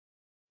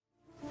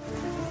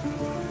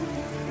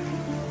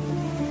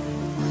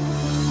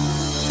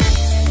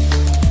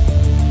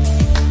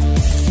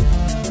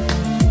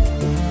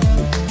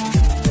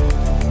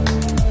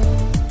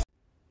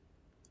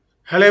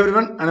Hello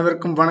everyone,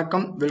 அனைவருக்கும்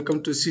வணக்கம். Welcome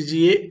to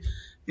CGA.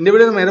 இந்த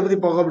வீடியோ நம்ம எதை பத்தி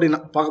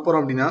பார்க்க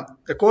போறோம் அப்படின்னா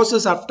the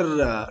courses after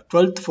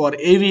 12th for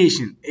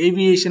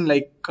aviation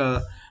like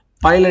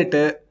pilot,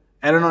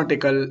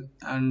 aeronautical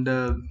and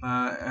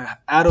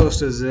air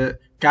hostess,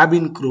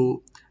 cabin crew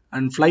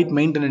and flight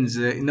maintenance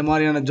இந்த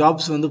மாதிரியான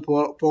jobs வந்து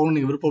போகணும்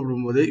நீங்க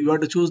விருப்பப்படும்போது you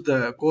have to choose the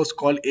course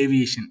called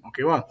aviation.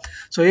 ஓகேவா?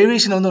 ஸோ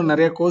ஏவியேஷன் வந்து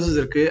நிறைய கோர்சஸ்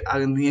இருக்கு.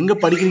 அது எங்க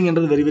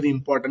படிக்கிறீங்கன்றது வெரி வெரி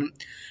இம்பார்ட்டன்ட்.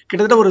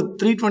 கிட்டத்தட்ட ஒரு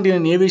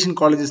 329 ஏவியேஷன்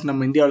காலேஜஸ்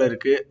நம்ம இந்தியாவில்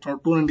இருக்கு.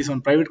 297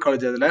 பிரைவேட்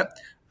காலேஜ் அதில்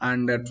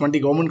அண்ட் 20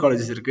 கவர்மெண்ட்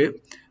காலேஜஸ் இருக்கு.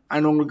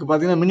 அண்ட் உங்களுக்கு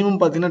பார்த்தீங்கன்னா மினிமம்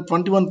பார்த்தீங்கன்னா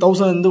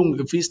 21,000 வந்து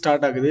உங்களுக்கு ஃபீஸ்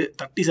ஸ்டார்ட் ஆகுது.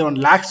 37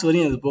 lakhs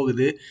வரையும் அது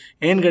போகுது.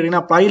 ஏன்னு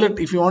கேட்டிங்கன்னா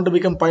pilot if you want to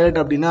become pilot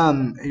அப்படின்னா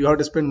you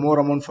have to spend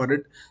more amount for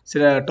it.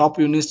 சில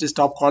top universities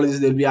top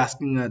colleges they'll be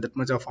asking that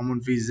much of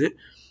amount fees.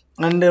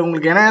 And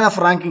உங்களுக்கு NIRF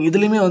ranking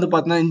இதுலையுமே வந்து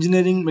பார்த்தீங்கன்னா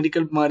இன்ஜினியரிங்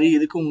மெடிக்கல் மாதிரி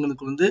இதுக்கு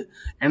உங்களுக்கு வந்து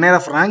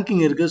NIRF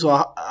ரேங்கிங் இருக்கு. ஸோ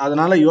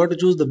அதனால you have to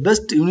choose the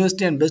best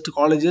university and best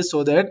colleges. So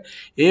that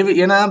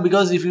ஏன்னா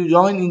because if you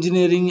join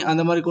engineering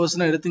அந்த மாதிரி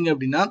கோர்ஸ்லாம் எடுத்தீங்க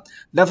அப்படின்னா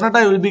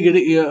டெஃபினட்டா will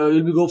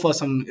be go for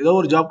some ஏதோ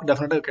ஒரு ஜாப்க்கு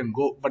டெஃபினட்டா you can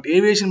go. But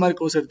aviation மாதிரி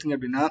கோர்ஸ் எடுத்தீங்க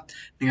அப்படின்னா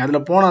நீங்க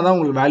அதில் போனால் தான்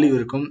உங்களுக்கு வேல்யூ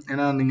இருக்கும்.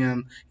 ஏன்னா நீங்க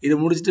இதை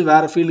முடிச்சுட்டு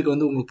வேற ஃபீல்டுக்கு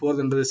வந்து உங்களுக்கு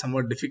போகிறதுன்றது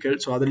சம்வாட்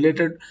டிஃபிகல்ட். ஸோ அது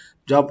ரிலேட்டட்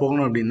ஜாப்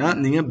போகணும் அப்படின்னா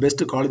நீங்க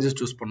பெஸ்ட் காலேஜஸ்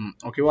சூஸ் பண்ணணும்.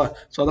 ஓகேவா?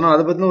 ஸோ அதனால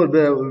அதை பற்றின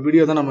ஒரு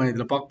வீடியோ தான் நம்ம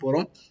இதில் பார்க்க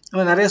போகிறோம்.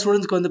 நிறைய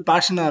ஸ்டூடெண்ட்ஸ்க்கு வந்து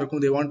பேஷனாக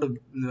இருக்கும். They want to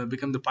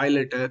become the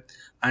pilot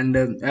and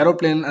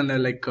aeroplane and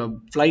like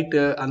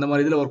flight அந்த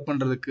மாதிரி இதில் ஒர்க்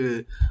பண்ணுறதுக்கு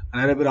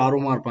நிறைய பேர்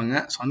ஆர்வமாக இருப்பாங்க.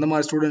 ஸோ அந்த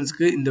மாதிரி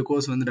ஸ்டூடெண்ட்ஸ்க்கு இந்த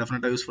கோர்ஸ் வந்து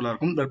டெஃபினட்டாக யூஸ்ஃபுல்லாக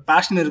இருக்கும். பட்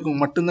பேஷன் இருக்கும்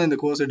மட்டும்தான் இந்த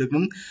கோர்ஸ்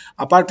எடுக்கணும்.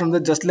 Apart from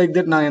that just like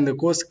that நான் இந்த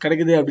கோர்ஸ்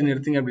கிடைக்குது அப்படின்னு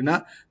எடுத்தீங்க அப்படின்னா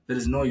there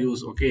is no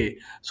use. Okay,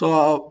 so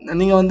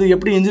நீங்கள் வந்து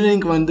எப்படி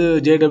இன்ஜினியரிங்க்கு வந்து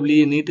JEE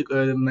நீட்டுக்கு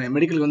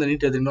மெடிக்கலுக்கு வந்து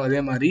நீட் எடுத்துக்கணும்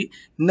அதே மாதிரி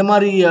இந்த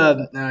மாதிரி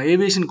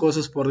ஏவியேஷன்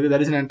கோர்சஸ் போகிறதுக்கு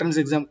there is an entrance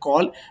exam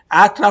called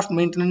aircraft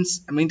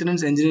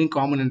maintenance engineering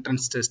common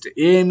entrance test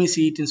AME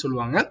CETன்னு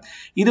சொல்லுவாங்க.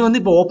 இது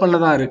வந்து இப்போ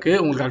ஓப்பனில் தான் இருக்கு.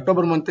 உங்களுக்கு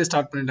அக்டோபர் மந்த்தே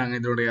ஸ்டார்ட்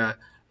பண்ணிட்டாங்க இதோடைய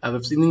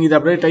வெப்சைட். நீங்கள் இதை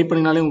அப்படியே டைப்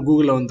பண்ணினாலே உங்கள்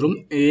கூகுளில் வந்துடும்.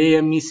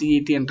 AME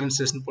CET என்ட்ரன்ஸ்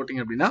டெஸ்ட்னு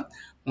போட்டிங்க அப்படின்னா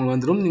உங்களுக்கு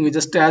வந்துடும். நீங்கள்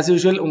ஜஸ்ட் ஆஸ்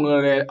யூஷுவல்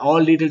உங்களுடைய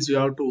all details you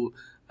have to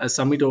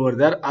submit over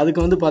there. அதுக்கு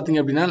வந்து பார்த்தீங்க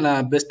அப்படின்னா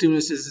நான் பெஸ்ட்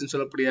யூனிவர்சிட்டிஸ்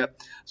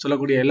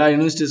சொல்லக்கூடிய எல்லா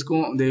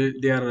யூனிவர்சிட்டிஸ்க்கும்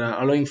they are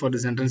allowing for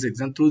this entrance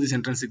exam through this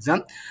entrance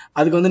exam.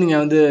 அதுக்கு வந்து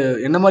நீங்கள் வந்து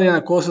என்ன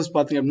மாதிரியான கோர்சஸ்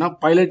பார்த்தீங்க அப்படின்னா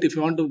pilot if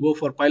you want to go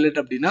for pilot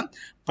அப்படின்னா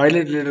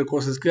பைலட் ரிலேட்டட்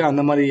கோர்சஸ்க்கு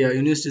அந்த மாதிரி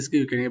யூனிவர்சிட்டிஸ்க்கு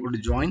you can able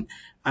to join.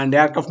 And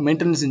aircraft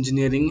maintenance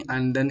engineering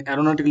and then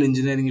aeronautical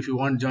engineering if you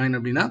want join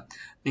அப்படின்னா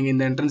நீங்கள்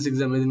இந்த என்ட்ரன்ஸ்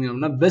எக்ஸாம் எழுதிங்க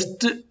அப்படின்னா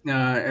best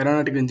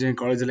aeronautical engineering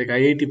college like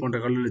IIT போன்ற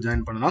காலேஜில்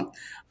ஜாயின் பண்ணலாம்.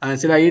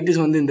 சில IITs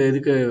வந்து இந்த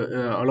இதுக்கு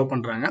அலோவ்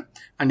பண்ணுறாங்க.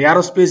 And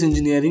aerospace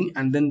engineering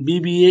and then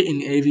BBA in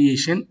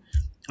aviation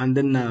and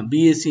then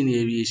BSc in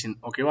aviation.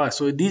 ஓகேவா?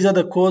 So these are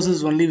the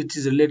courses only which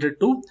is related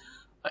to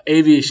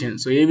aviation.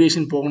 So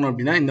aviation போகணும்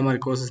அப்படின்னா இந்த மாதிரி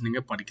கோர்சஸ்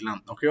நீங்கள் படிக்கலாம்.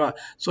 ஓகேவா?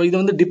 ஸோ இது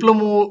வந்து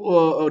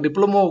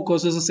டிப்ளமோ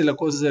கோர்சஸ் சில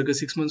கோர்சஸ் இருக்குது.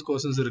 6 months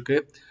கோர்சஸ்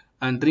இருக்குது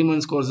அண்ட் 3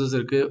 months கோர்சஸ்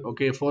இருக்குது.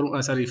 ஓகே,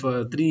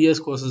 3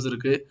 years கோர்சஸ்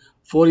இருக்குது.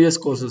 4 years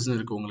கோர்சஸ்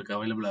இருக்குது உங்களுக்கு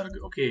அவைலபிளாக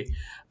இருக்குது. ஓகே,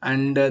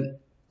 அண்ட்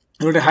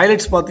இதோடைய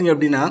ஹைலைட்ஸ் பார்த்தீங்க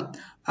அப்படின்னா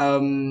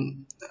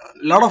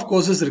லாட் ஆஃப்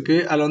கோர்சஸ்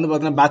இருக்குது. அதில் வந்து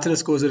பார்த்தீங்கன்னா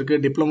பேச்சுலர்ஸ் கோர்ஸ்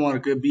இருக்குது, டிப்ளமோ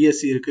இருக்குது,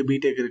 BSc இருக்குது,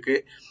 பிடெக்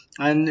இருக்குது.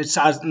 அண்ட்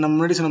நம்ம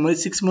முன்னாடி சொன்ன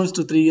மாதிரி 6 months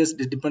to 3 years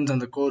டிபெண்ட்ஸ்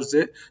அந்த கோர்ஸ்.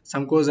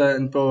 சம் கோர்ஸ்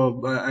இப்போ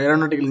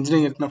ஏரோநாட்டிக்கல்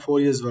இன்ஜினியரிங் இருக்குன்னா 4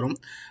 years வரும்.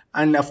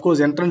 And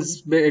of course entrance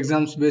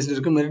exams based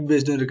இருக்குது, மெரிட்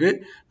பேஸ்டும் இருக்குது.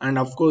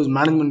 அண்ட் அஃப்கோர்ஸ்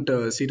மேனேஜ்மெண்ட்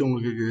சீட்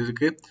உங்களுக்கு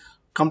இருக்குது.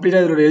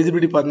 கம்ப்ளீட்டாக இதோட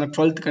எலிஜிபிலிட்டி பார்த்தீங்கன்னா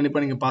 12th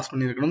கண்டிப்பாக நீங்கள் பாஸ்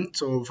பண்ணியிருக்கணும்.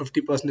 ஸோ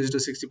 50% to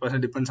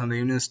 60% டிபெண்ட்ஸ் அந்த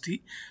யூனிவர்சிட்டி.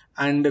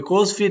 அண்ட்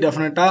கோர்ஸ் ஃபீ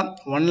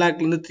டெஃபினட்டாக 1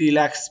 lakhலேருந்து 3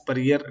 lakhs per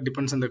year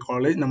டிபெண்ட்ஸ் அந்த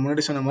காலேஜ். நம்ம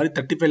முன்னாடி சொன்ன மாதிரி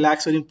 35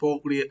 lakhs வரையும்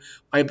போகக்கூடிய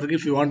வாய்ப்பு இருக்குது.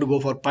 If you want to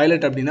go for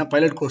pilot அப்படின்னா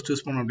பைலட் கோர்ஸ்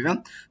சூஸ் பண்ணோம் அப்படின்னா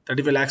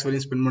 35 lakhs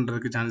வரையும் ஸ்பெண்ட்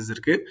பண்ணுறதுக்கு சான்சஸ்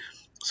இருக்குது.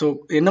 ஸோ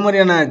என்ன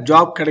மாதிரியான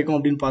ஜாப் கிடைக்கும்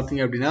அப்படின்னு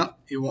பார்த்தீங்க அப்படின்னா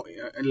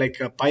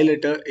like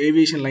pilot,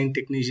 aviation line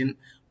technician,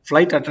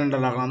 flight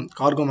attender ஆகலாம்,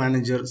 cargo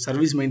manager,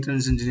 service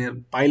maintenance engineer,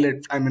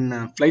 pilot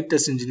flight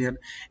test engineer.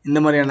 இந்த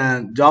மாதிரியான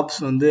ஜாப்ஸ்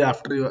வந்து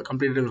after you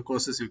complete your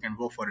courses you can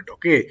go for it.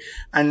 Okay,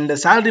 and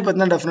salary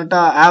பார்த்தீங்கன்னா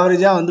டெஃபினட்டாக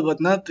ஆவரேஜாக வந்து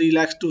பார்த்தீங்கன்னா 3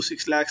 lakhs to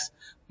 6 lakhs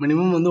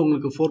மினிமம் வந்து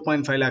உங்களுக்கு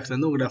 4.5 lakhs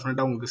வந்து உங்களுக்கு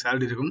டெஃபினட்டாக உங்களுக்கு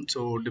சேலரி இருக்கும்.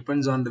 So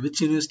depends on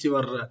which university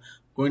are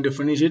going to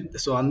finish it.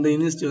 So அந்த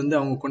யூனிவர்சிட்டி வந்து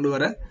அவங்க கொண்டு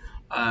வர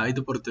இது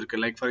பொறுத்து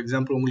இருக்கு. லைக் ஃபார்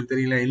எக்ஸாம்பிள் உங்களுக்கு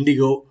தெரியல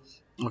indigo,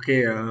 okay,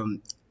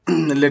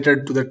 related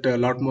to that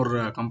lot more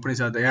companies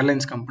are the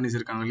airlines companies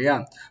இருக்காங்க இல்லையா?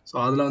 ஸோ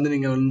அதில் வந்து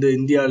நீங்கள் வந்து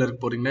இந்தியாவில் இருக்க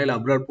போகிறீங்களா இல்லை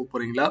அப்ராட் போக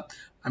போகிறீங்களா?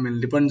 ஐ மீன்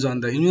டிபெண்ட்ஸ்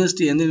ஆன் த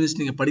யூனிவர்சிட்டி, எந்த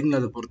யூனிவர்சிட்டி நீங்கள் படிக்கணும்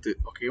அதை பொறுத்து.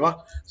 ஓகேவா?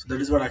 So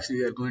that is what actually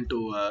we are going to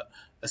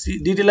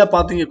டீட்டெயிலாக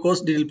பார்த்தீங்க.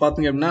 கோர்ஸ் டீட்டெயில்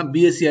பார்த்தீங்க அப்படின்னா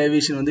BSc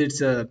Aviation வந்து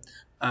it's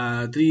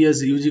 3 years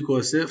UG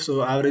course. So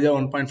ஆவரேஜாக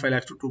 1.5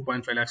 lakhs to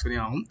 2.5 lakhs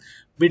வரையும் ஆகும்.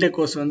 பிடெக்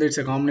கோர்ஸ் வந்து it's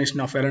a combination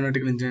of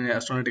aeronautical engineering,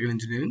 astronautical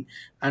engineering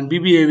and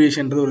BBA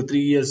aviationன்றது ஒரு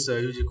 3 years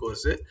UG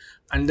course.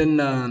 And then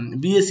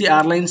BSc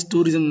Airlines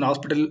Tourism and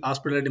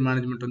Hospitality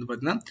Management வந்து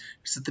பார்த்தீங்கன்னா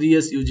it's 3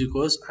 years UG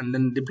course. And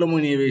then diploma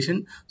in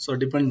aviation. So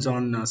depends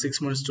on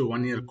 6 months to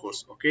 1 year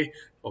course.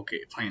 Okay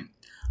fine.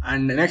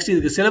 And next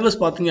இதுக்கு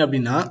syllabus பார்த்தீங்க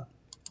அப்படின்னா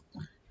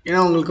ஏன்னா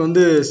உங்களுக்கு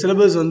வந்து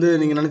syllabus வந்து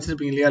நீங்கள்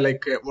நினச்சிருப்பீங்க இல்லையா,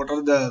 like what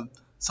are the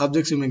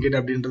subjects you may get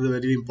அப்படின்றது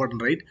very important,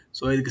 right?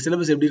 So இதுக்கு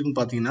syllabus எப்படி இருக்குன்னு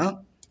பார்த்தீங்கன்னா,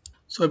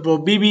 ஸோ இப்போ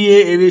பிபிஏ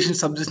ஏவியேஷன்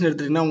சப்ஜெக்ட்ஸ்னு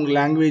எடுத்துட்டிங்கன்னா உங்கள்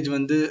லாங்குவேஜ்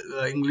வந்து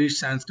இங்கிலீஷ்,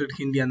 சான்ஸ்கிரிட்,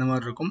 ஹிந்தி அந்த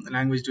மாதிரி இருக்கும்.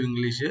 Language to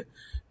English.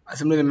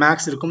 Similarly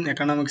maths இருக்கும்,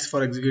 economics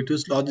for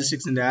executives,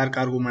 logistics and air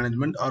cargo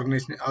management,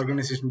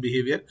 organisation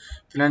behaviour,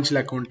 financial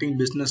accounting,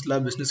 business law,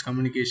 business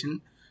communication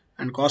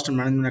and cost and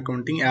management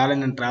accounting,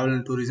 airline and travel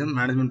and tourism,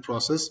 management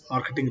process,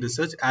 marketing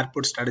research,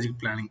 airport strategic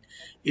planning.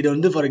 இது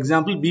வந்து for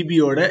example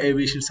பிபிஓட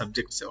aviation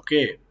subjects.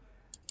 Okay,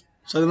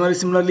 so அது மாதிரி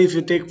similarly if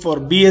you take for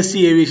BSc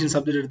aviation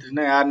subject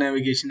எடுத்துட்டீங்கன்னா air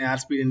navigation,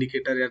 airspeed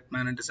indicator, earth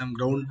magnetism,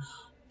 ground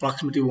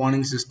proximity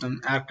warning system,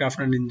 aircraft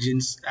and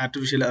engines,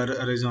 artificial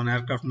horizon,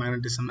 aircraft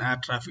magnetism, air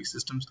traffic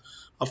systems,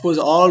 of course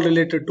all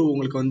related to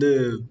உங்களுக்கு வந்து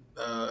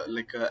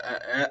like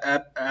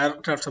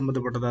aircraft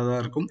சம்பந்தப்பட்டதா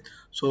தான் இருக்கும்.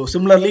 so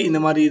similarly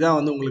இந்த மாதிரி தான்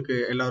வந்து உங்களுக்கு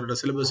எல்லாரோட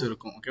சிலபஸ்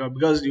இருக்கும். ஓகேவா?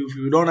 because if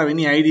you don't have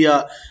any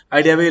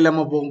ஐடியாவே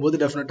இல்லாம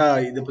போகும்போது டெஃபினட்டா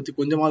இதை பத்தி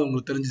கொஞ்சமாவது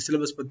உங்களுக்கு தெரிஞ்சு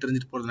சிலபஸ் பத்தி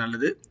தெரிஞ்சுட்டு போறது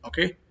நல்லது.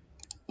 ஓகே,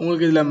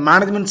 உங்களுக்கு இதில்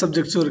மேனேஜ்மெண்ட்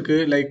சப்ஜெக்ட்ஸும்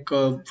இருக்குது, like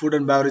food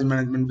and beverage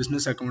management,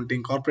 business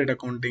accounting, corporate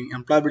accounting,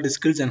 employability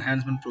skills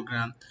enhancement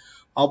program,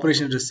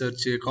 operation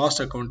research,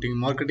 cost accounting,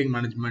 marketing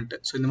management.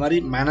 So இந்த மாதிரி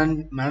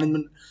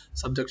மேனேஜ்மெண்ட்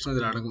சப்ஜெக்ட்ஸும்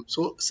இதில் அடங்கும்.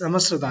 ஸோ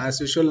செமஸ்டர் தான்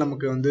ஆஸ் யூஷுவல்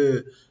நமக்கு வந்து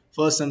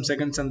first sem,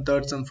 second sem,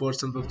 third செம்,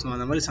 fourth செம், fifth செம்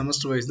அந்த மாதிரி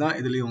semester wise தான்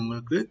இதுலேயும்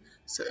உங்களுக்கு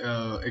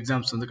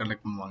எக்ஸாம்ஸ் வந்து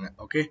கண்டக்ட் பண்ணுவாங்க.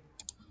 ஓகே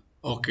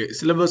ஓகே,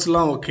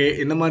 சிலபஸ்லாம் ஓகே,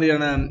 என்ன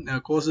மாதிரியான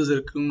கோர்சஸ்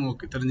இருக்குன்னு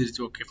ஓகே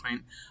தெரிஞ்சிருச்சு. ஓகே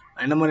ஃபைன்,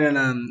 என்ன மாதிரியான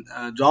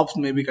ஜாப்ஸ்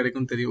மேபி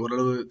கிடைக்கும் தெரியும்,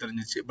 ஓரளவு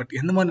தெரிஞ்சிச்சு. பட்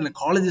எந்த மாதிரியான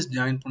காலேஜஸ்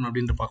ஜாயின் பண்ணணும்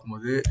அப்படின்ட்டு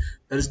பார்க்கும்போது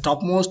there is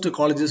top most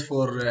colleges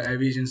for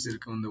aviations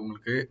இருக்குது வந்து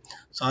உங்களுக்கு.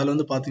 ஸோ அதில்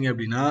வந்து பார்த்தீங்க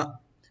அப்படின்னா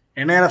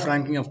NIRF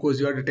ranking, of course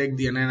you have to take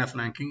the NIRF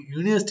ranking.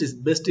 Universities,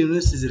 best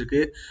universities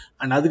இருக்கு.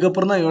 அண்ட்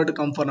அதுக்கப்புறம் தான் you have to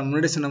come for, நம்ம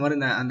முன்னாடி சொன்ன மாதிரி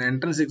அந்த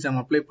என்ட்ரன்ஸ் எக்ஸாம்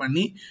அப்ளை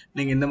பண்ணி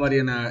நீங்கள் இந்த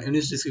மாதிரியான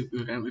யூனிவர்சிட்டிஸ்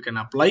யூ கேன்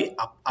அப்ளை.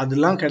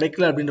 அதெல்லாம்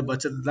கிடைக்கல அப்படின்ற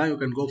பட்சத்தில் தான் you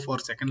can go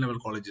for second level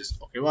colleges.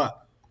 ஓகேவா?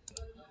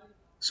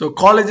 ஸோ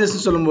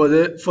காலேஜஸ்ன்னு சொல்லும்போது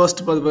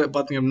ஃபர்ஸ்ட்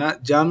பார்த்தீங்க அப்படின்னா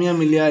ஜாமியா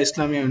மில்லியா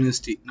இஸ்லாமியா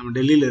யூனிவர்சிட்டி நம்ம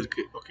டெல்லியில்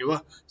இருக்குது. ஓகேவா?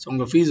 ஸோ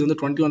உங்கள் ஃபீஸ் வந்து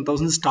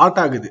 21,000 ஸ்டார்ட்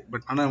ஆகுது.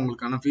 பட் ஆனால்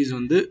உங்களுக்கான ஃபீஸ்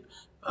வந்து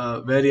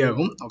வேரி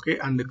ஆகும். Okay,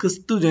 and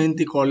Kristu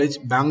Jayanthi college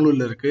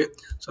பெங்களூரில் இருக்குது.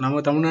 ஸோ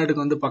நம்ம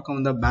தமிழ்நாட்டுக்கு வந்து பக்கம்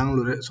வந்தால்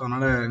பெங்களூரு. ஸோ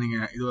அதனால்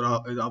நீங்கள்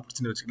இது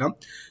ஆப்பர்ச்சுனிட்டி வச்சுக்கலாம்.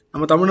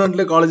 நம்ம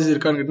தமிழ்நாட்டில் காலேஜஸ்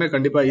இருக்கான்னு கேட்டால்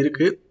கண்டிப்பாக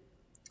இருக்குது.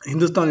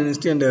 Hindustan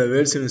university and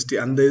Wales university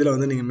அந்த இதில்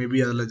வந்து நீங்கள்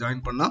மேபி அதில்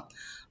ஜாயின் பண்ணலாம்.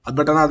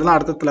 பட் ஆனால் அதெல்லாம்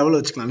அடுத்த லெவலில்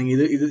வச்சுக்கலாம்.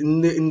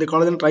 நீங்கள் இந்த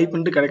காலேஜில் ட்ரை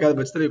பண்ணிட்டு கிடைக்காத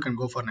பட்சத்தில் you can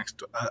go for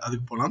next,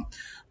 அதுக்கு போகலாம்.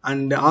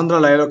 அண்ட் ஆந்திரா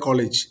லயோலா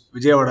காலேஜ்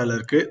விஜயவாடாவில்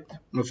இருக்குது.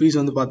 உங்கள் ஃபீஸ்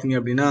வந்து பார்த்தீங்க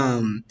அப்படின்னா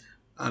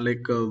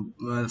லைக்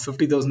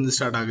 50,000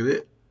 ஸ்டார்ட் ஆகுது.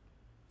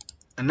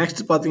 நெக்ஸ்ட்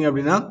பார்த்தீங்க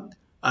அப்படின்னா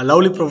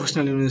லவ்லி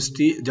ப்ரொஃபஷனல்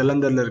யூனிவர்சிட்டி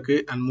ஜலந்தரில்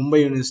இருக்குது. And Mumbai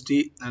university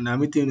and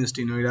Amit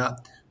university Noida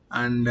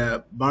and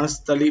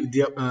பானஸ்தலி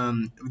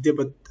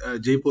Vidyapith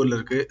ஜெய்ப்பூரில்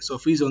இருக்குது. ஸோ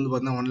ஃபீஸ் வந்து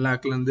பார்த்தீங்கன்னா 1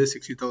 lakhலேருந்து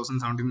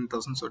 60,000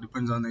 79,000. So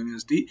depends on the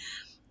university.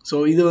 So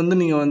இது வந்து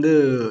நீங்கள் வந்து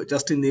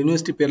ஜஸ்ட் இந்த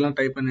யூனிவர்சிட்டி பேர்லாம்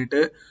டைப் பண்ணிவிட்டு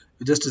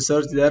ஜஸ்ட்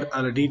சர்ச் தேர்,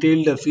 அதில்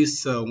டீட்டெயில்டு ஃபீஸ்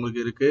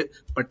உங்களுக்கு இருக்குது.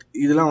 பட்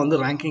இதெல்லாம் வந்து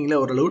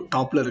ரேங்கிங்கில் ஓரளவு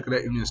டாப்பில் இருக்கிற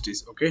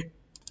யூனிவர்சிட்டிஸ். ஓகே,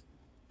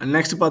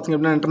 நெக்ஸ்ட் பார்த்தீங்க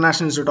அப்படின்னா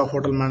international institute of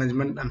hotel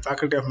management and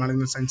faculty of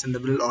management science and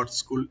liberal arts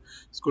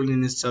school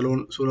in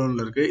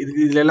சலோனில் இருக்குது.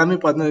 இதில் எல்லாமே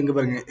பார்த்தீங்கன்னா இங்கே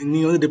பாருங்கள்,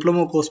 நீங்கள் வந்து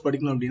டிப்ளமோ கோர்ஸ்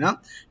படிக்கணும் அப்படின்னா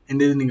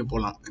இந்த இது நீங்கள்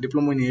போகலாம்,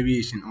 diploma in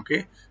aviation. Okay,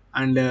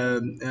 and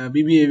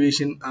BP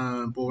aviation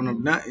போகணும்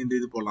அப்படின்னா இந்த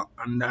இது போகலாம்.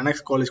 அண்ட்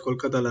அனெக்ஸ் காலேஜ்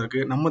கொல்கத்தாவில்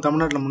இருக்குது. நம்ம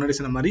தமிழ்நாட்டில் முன்னாடி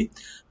சொன்ன மாதிரி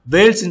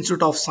Wales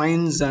institute of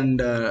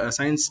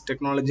science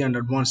technology and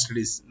advance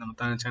studies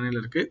நம்ம சென்னையில்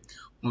இருக்குது.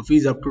 உங்கள்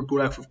ஃபீஸ் அப் டு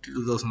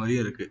 2,52,000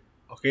 வரையும் இருக்குது.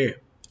 ஓகே,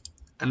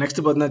 நெக்ஸ்ட்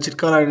பார்த்தீங்கன்னா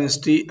சிட்காரா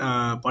யூனிவர்சிட்டி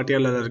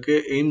பாட்டியாலாவில் இருக்குது.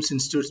 எய்ம்ஸ்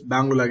இன்ஸ்டியூட்ஸ்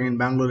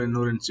பெங்களூர்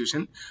இன்னொரு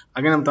இன்ஸ்டியூஷன்.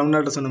 அகைன் நம்ம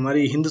தமிழ்நாட்டில் சொன்ன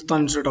மாதிரி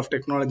Hindustan institute of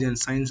technology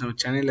and science நம்ம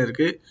சென்னையில்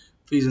இருக்குது.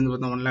 ஃபீஸ் வந்து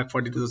பார்த்தீங்கன்னா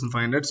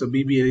 1,42,500. ஸோ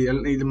பிபிஏ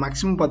இது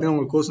மேக்ஸிமம் பார்த்தீங்கன்னா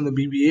உங்கள் கோர்ஸ் வந்து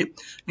பிபிஏ.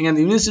 நீங்கள்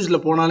அந்த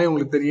யூனிவர்சிட்டியில் போனாலே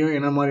உங்களுக்கு தெரியும்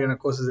என்ன மாதிரியான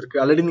கோர்சஸ்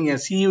இருக்குது. ஆல்ரெடி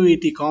நீங்கள்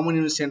CUET காமன்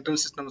யூனிவர்சிட்டி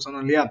என்ட்ரன்ஸ் நம்ம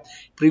சொன்னோம் இல்லையா,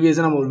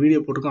 ப்ரீவியஸாக நம்ம ஒரு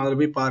வீடியோ போட்டிருக்கோம், அதில்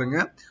போய்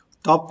பாருங்கள்.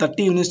 டாப்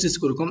 30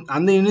 யூனிவர்சிட்டிஸ்க்கு இருக்கும்.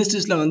 அந்த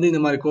யூனிவர்சிட்டிஸில் வந்து இந்த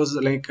மாதிரி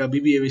கோர்சஸ் லைக்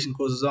பிபி ஏவியேஷன்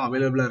கோர்ஸஸும்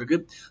அவைலபிளாக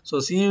இருக்குது. ஸோ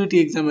CUET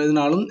எக்ஸாம்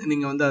எதுனாலும்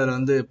நீங்கள் வந்து அதில்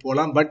வந்து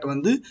போகலாம். பட்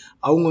வந்து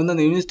அவங்க வந்து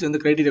அந்த யூனிவர்சிட்டி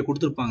வந்து க்ரைட்டீரியா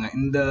கொடுத்துருப்பாங்க,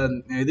 இந்த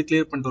இது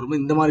கிளியர் பண்ணிட்டு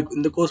வரும்போது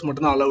இந்த கோர்ஸ்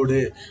மட்டும்தான் அலவுடு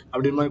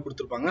அப்படின்ற மாதிரி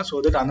கொடுத்துருப்பாங்க.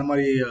 ஸோ தட் அந்த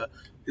மாதிரி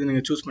இது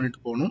நீங்கள் சூஸ்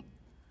பண்ணிட்டு போகணும்.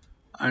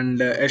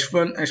 And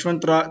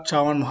யஷ்வந்த்ரா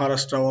Chavan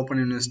Maharashtra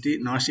open university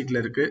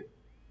நாசிக்கில் இருக்குது.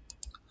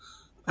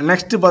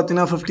 நெக்ஸ்ட்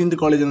பார்த்தீங்கன்னா 15th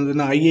காலேஜ்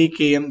வந்து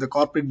IIKM த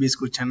கார்பரேட் பி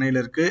ஸ்கூல் சென்னையில்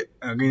இருக்குது.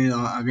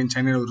 அகைன்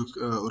சென்னையில்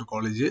ஒரு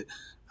college.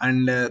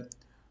 And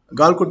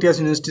கால்கோட்டியாஸ்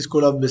university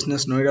school of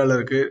business நோய்டாவில்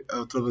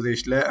இருக்குது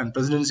உத்தரப்பிரதேஷில். And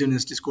presidency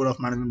university school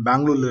of management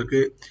பெங்களூரில்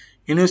இருக்குது.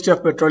 University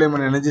of petroleum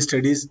and energy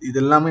studies இது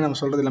எல்லாமே நம்ம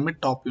சொல்கிறது எல்லாமே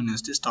டாப்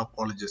யூனிவர்சிட்டிஸ், டாப்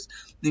காலேஜஸ்.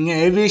 நீங்கள்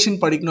ஏவியேஷன்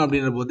படிக்கணும்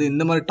அப்படின்ற போது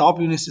இந்த மாதிரி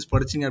டாப் யூனிவர்சிட்டிஸ்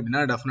படிச்சிங்க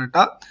அப்படின்னா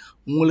டெஃபினட்டாக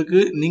உங்களுக்கு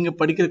நீங்கள்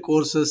படிக்கிற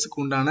கோர்சஸ்க்கு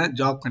உண்டான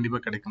ஜாப்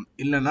கண்டிப்பாக கிடைக்கும்.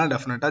 இல்லைன்னா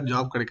டெஃபினட்டாக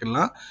ஜாப்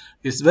கிடைக்கலாம்.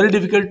 It's very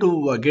difficult to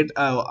get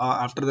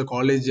after the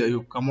college you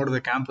come out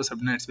the campus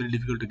அப்படின்னா it's very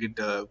difficult to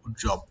get good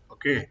job.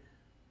 Okay,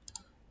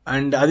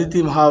 and Aditi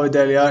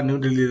Mahavidyalaya new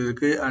டெல்லியில்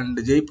இருக்குது. அண்ட்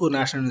ஜெய்ப்பூர்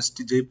நேஷனல்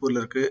யூனிவர்சிட்டி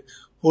ஜெய்ப்பூரில் இருக்குது.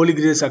 Holy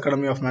Grace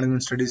Academy of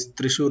Management Studies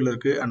Thrissur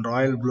and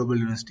Royal Global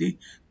University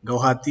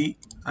Guwahati,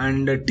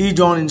 and T.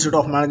 John Institute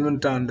of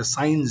Management and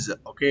Science.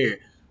 Okay,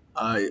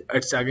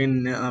 it's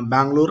again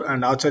Bangalore,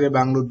 and Acharya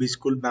Bangalore B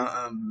School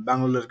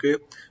Bangalore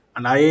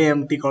and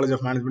IAMT College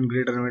of Management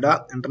Greater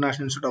Noida,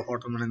 International Institute of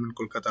Hotel Management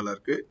Kolkata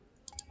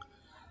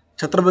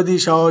Chhatrapati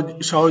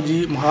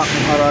Shahuji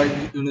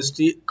Maharaj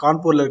University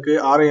Kanpur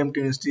RIMT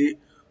University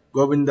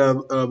Govinda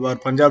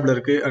Punjab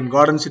and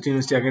Garden City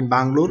University again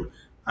Bangalore,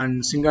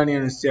 and Singhania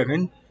University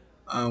again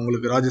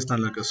Rajasthan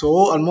So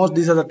almost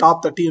these are the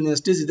top 30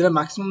 universities. There are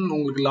maximum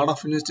a lot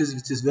of universities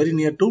which is very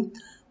near to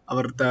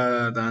our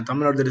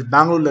Tamil Nadu. There is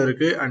Bangalore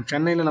and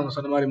Chennai la நம்ம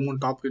சொன்ன மாதிரி மூணு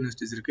top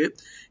universities இருக்கு.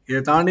 இதை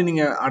தாண்டி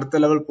நீங்க அடுத்த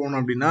level போகணும்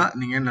அப்படின்னா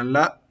நீங்க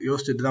நல்லா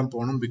யோசிச்சுட்டு தான்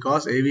போகணும்.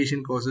 Because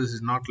aviation courses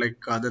is not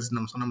like others.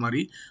 நம்ம சொன்ன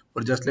மாதிரி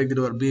ஒரு ஜஸ்ட் லைக்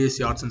இது ஒரு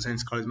BSc arts and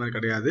science college மாதிரி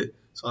கிடையாது.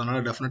 ஸோ அதனால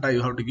டெஃபினட்டா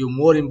you have to give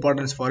more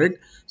importance for it.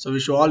 So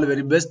wish you all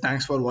very best.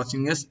 Thanks for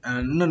வாட்சிங் எஸ்.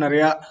 இன்னும்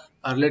நிறைய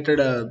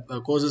ரிலேட்டட்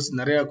கோர்சஸ்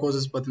நிறைய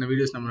கோர்சஸ் பற்றின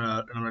வீடியோஸ்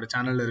நம்மளோட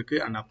சேனல்ல இருக்கு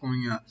அண்ட்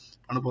அப்கமிங்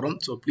பண்ண போறோம்.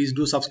 So please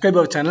do subscribe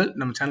our channel.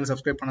 நம்ம சேனல்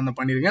சப்ஸ்கிரைப்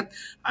பண்ணிருங்க.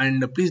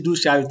 And please do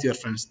share with your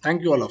friends.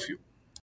 Thank you all of you.